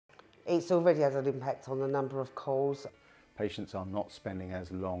It's already had an impact on the number of calls. Patients are not spending as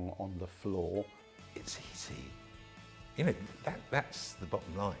long on the floor. It's easy. You know, that's the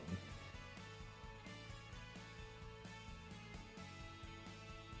bottom line.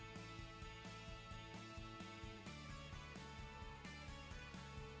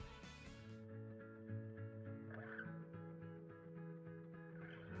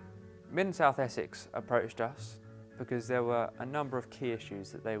 Mid and South Essex approached us because there were a number of key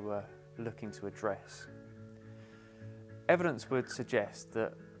issues that they were looking to address. Evidence would suggest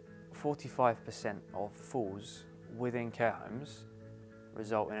that 45% of falls within care homes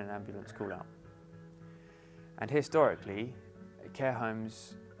result in an ambulance call-out. And historically, care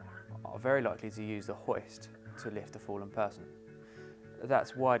homes are very likely to use the hoist to lift a fallen person.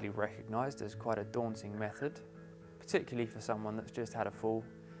 That's widely recognised as quite a daunting method, particularly for someone that's just had a fall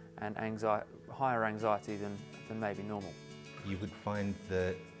and higher anxiety than maybe normal. You would find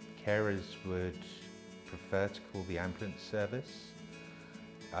that carers would prefer to call the ambulance service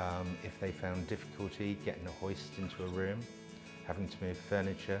if they found difficulty getting a hoist into a room, having to move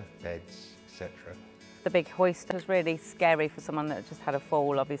furniture, beds, etc. The big hoist was really scary for someone that just had a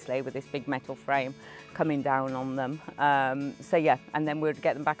fall, obviously, with this big metal frame coming down on them. So yeah, and then we'd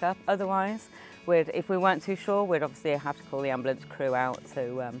get them back up. Otherwise, if we weren't too sure, we'd obviously have to call the ambulance crew out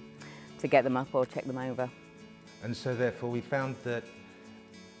to get them up or check them over. And so therefore we found that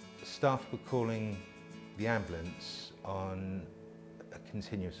staff were calling the ambulance on a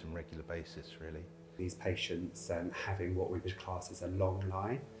continuous and regular basis, really. These patients having what we would class as a long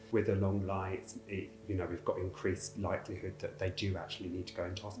lie. With a long lie, we've got increased likelihood that they do actually need to go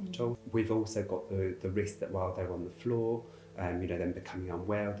into hospital. We've also got the risk that while they're on the floor, them becoming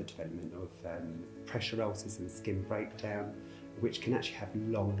unwell, the development of pressure ulcers and skin breakdown, which can actually have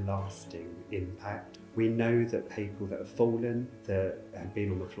long-lasting impact. We know that people that have fallen, that have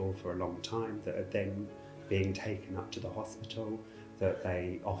been on the floor for a long time, that are then being taken up to the hospital, that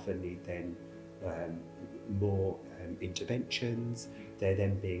they often need then more interventions. They're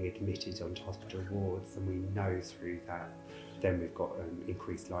then being admitted onto hospital wards, and we know through that then we've got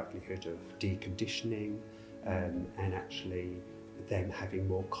increased likelihood of deconditioning and actually them having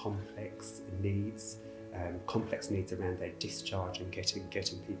more complex needs around their discharge and getting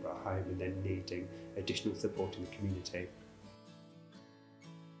people at home, and then needing additional support in the community.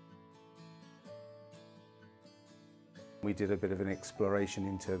 We did a bit of an exploration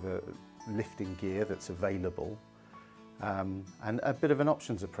into the lifting gear that's available and a bit of an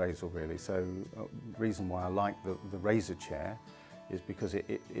options appraisal, really. So reason why I like the Raizer chair is because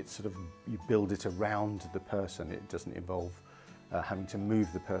it sort of, you build it around the person. It doesn't involve having to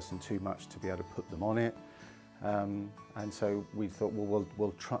move the person too much to be able to put them on it. And so we thought, well,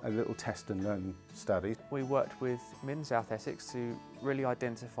 we'll try a little test and learn study. We worked with Mid and South Essex to really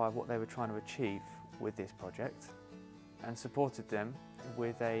identify what they were trying to achieve with this project, and supported them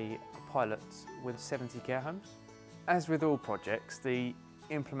with a pilot with 70 care homes. As with all projects, the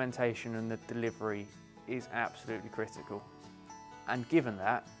implementation and the delivery is absolutely critical. And given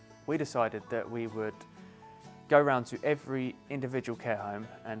that, we decided that we would go around to every individual care home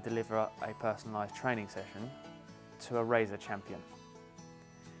and deliver a personalised training session to a Raizer champion.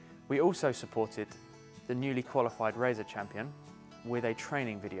 We also supported the newly qualified Raizer champion with a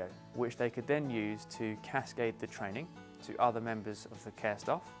training video, which they could then use to cascade the training to other members of the care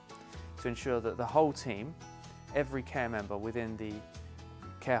staff to ensure that the whole team, every care member within the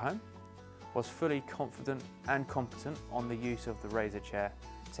care home, was fully confident and competent on the use of the Raizer chair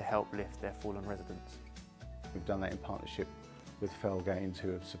to help lift their fallen residents. We've done that in partnership with Felgains, who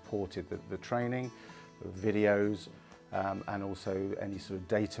have supported the training, the videos, and also any sort of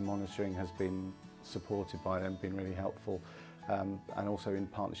data monitoring has been supported by them, been really helpful. And also in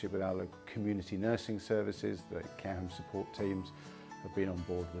partnership with our community nursing services, the care home support teams have been on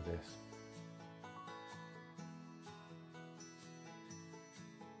board with this.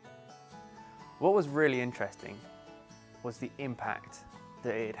 What was really interesting was the impact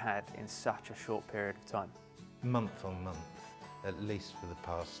that it had in such a short period of time. Month on month, at least for the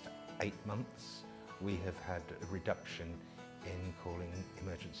past 8 months, we have had a reduction in calling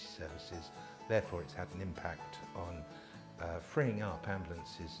emergency services. Therefore, it's had an impact on freeing up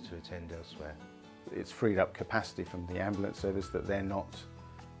ambulances to attend elsewhere. It's freed up capacity from the ambulance service, that they're not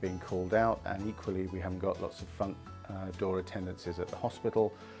being called out, and equally we haven't got lots of front door attendances at the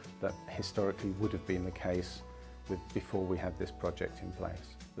hospital that historically would have been the case before we had this project in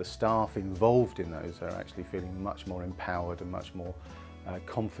place. The staff involved in those are actually feeling much more empowered and much more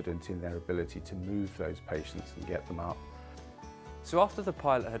confident in their ability to move those patients and get them up. So after the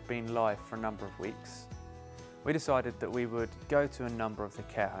pilot had been live for a number of weeks, we decided that we would go to a number of the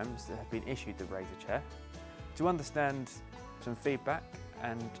care homes that had been issued the Raizer chair to understand some feedback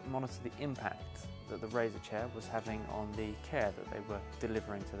and monitor the impact that the Raizer chair was having on the care that they were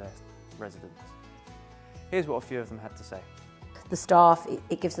delivering to their residents. Here's what a few of them had to say. The staff,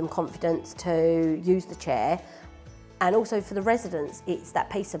 it gives them confidence to use the chair, and also for the residents, it's that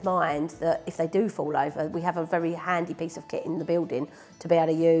peace of mind that if they do fall over, we have a very handy piece of kit in the building to be able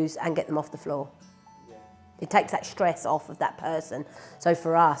to use and get them off the floor. It takes that stress off of that person. So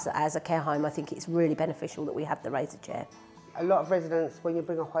for us as a care home, I think it's really beneficial that we have the Raizer chair. A lot of residents, when you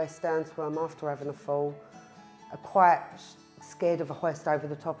bring a hoist down to them after having a fall, are quite scared of a hoist over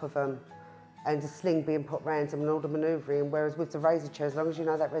the top of them and a sling being put round them and all the manoeuvring, whereas with the Raizer chair, as long as you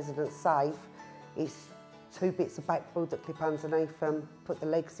know that resident's safe, it's 2 bits of backboard that clip underneath them, put the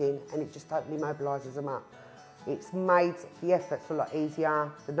legs in, and it just totally mobilises them up. It's made the efforts a lot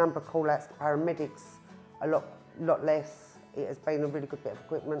easier, the number of call-outs to paramedics a lot less. It has been a really good bit of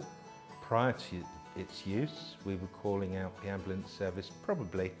equipment. Prior to its use, we were calling out the ambulance service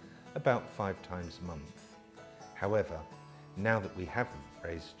probably about 5 times a month. However, now that we have a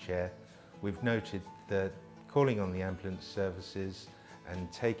Raizer chair, we've noted that calling on the ambulance services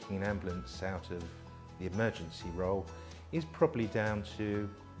and taking an ambulance out of the emergency role is probably down to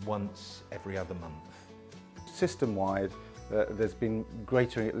once every other month. System-wide, there's been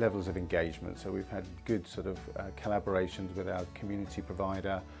greater levels of engagement, so we've had good sort of collaborations with our community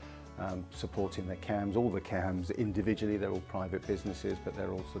provider, supporting their CAMs, all the CAMs individually, they're all private businesses, but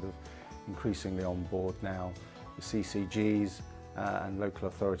they're all sort of increasingly on board now. The CCGs and local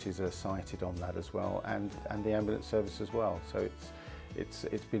authorities are cited on that as well, and the ambulance service as well. So it's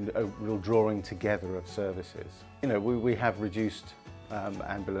been a real drawing together of services. You know, we have reduced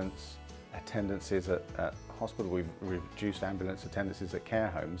ambulance attendances at hospital, we've reduced ambulance attendances at care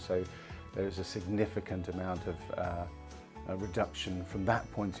homes, so there's a significant amount of a reduction from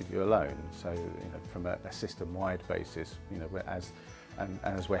that point of view alone. So, you know, from a system-wide basis, you know,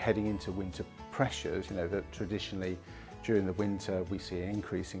 as we're heading into winter pressures, you know, that traditionally during the winter we see an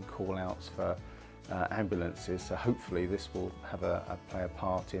increase in call-outs for ambulances. So hopefully this will have play a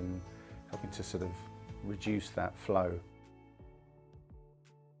part in helping to sort of reduce that flow.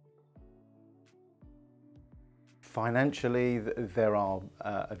 Financially, there are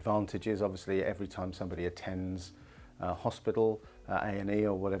advantages. Obviously, every time somebody attends hospital, A&E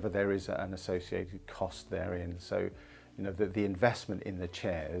or whatever, there is an associated cost therein. So, you know, the investment in the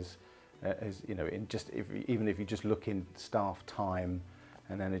chairs is, you know, even if you just look in staff time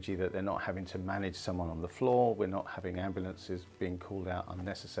and energy, that they're not having to manage someone on the floor, we're not having ambulances being called out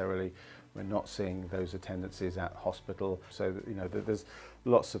unnecessarily, we're not seeing those attendances at hospital. So, you know, there's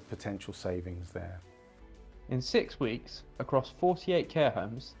lots of potential savings there. In 6 weeks, across 48 care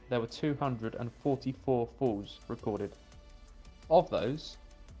homes, there were 244 falls recorded. Of those,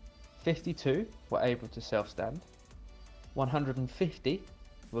 52 were able to self-stand, 150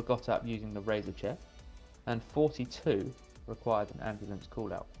 were got up using the Raizer chair, and 42 required an ambulance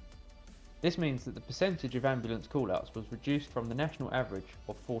call-out. This means that the percentage of ambulance call-outs was reduced from the national average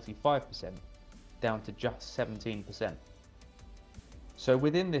of 45% down to just 17%. So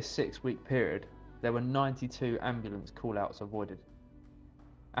within this 6-week period, there were 92 ambulance call-outs avoided.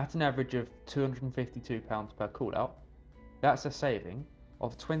 At an average of £252 per call-out, that's a saving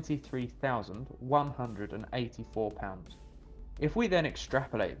of £23,184. If we then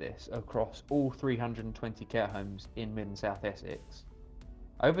extrapolate this across all 320 care homes in Mid and South Essex,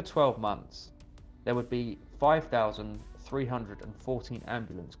 over 12 months, there would be 5,314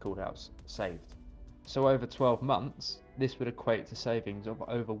 ambulance call-outs saved. So over 12 months, this would equate to savings of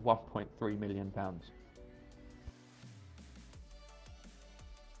over £1.3 million.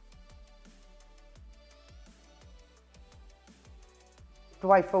 The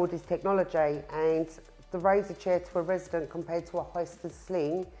way forward is technology, and the Raizer chair to a resident compared to a hoist and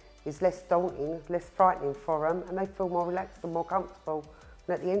sling is less daunting, less frightening for them, and they feel more relaxed and more comfortable.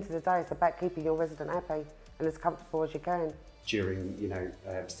 And at the end of the day, it's about keeping your resident happy and as comfortable as you can. During, you know,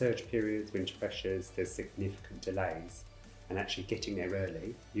 surge periods, winter pressures, there's significant delays, and actually getting there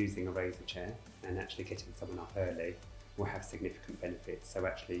early, using a Raizer chair and actually getting someone up early will have significant benefits. So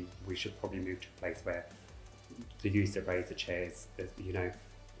actually we should probably move to a place where the use of Raizer chairs, you know,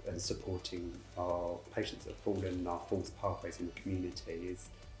 and supporting our patients that have fallen, our falls pathways in the community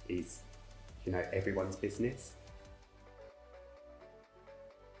is, you know, everyone's business.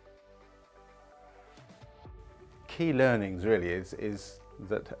 Key learnings really is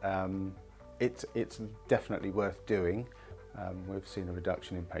that it's definitely worth doing. We've seen a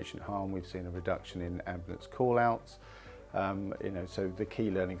reduction in patient harm, we've seen a reduction in ambulance call-outs, You know, so the key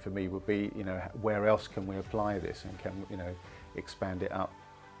learning for me would be, you know, where else can we apply this and can, you know, expand it up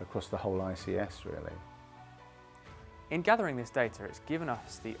across the whole ICS really. In gathering this data, it's given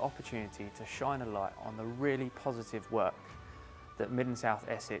us the opportunity to shine a light on the really positive work that Mid and South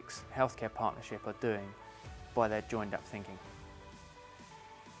Essex Healthcare Partnership are doing by their joined up thinking.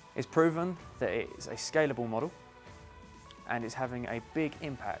 It's proven that it's a scalable model and it's having a big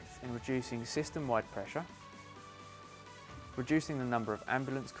impact in reducing system-wide pressure, reducing the number of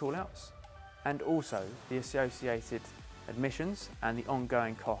ambulance call-outs, and also the associated admissions and the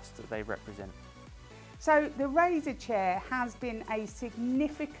ongoing costs that they represent. So the Raizer chair has been a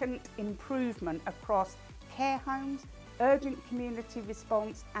significant improvement across care homes, urgent community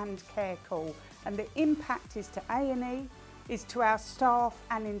response and care call, and the impact is to A&E, is to our staff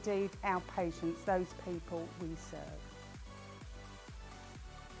and indeed our patients, those people we serve.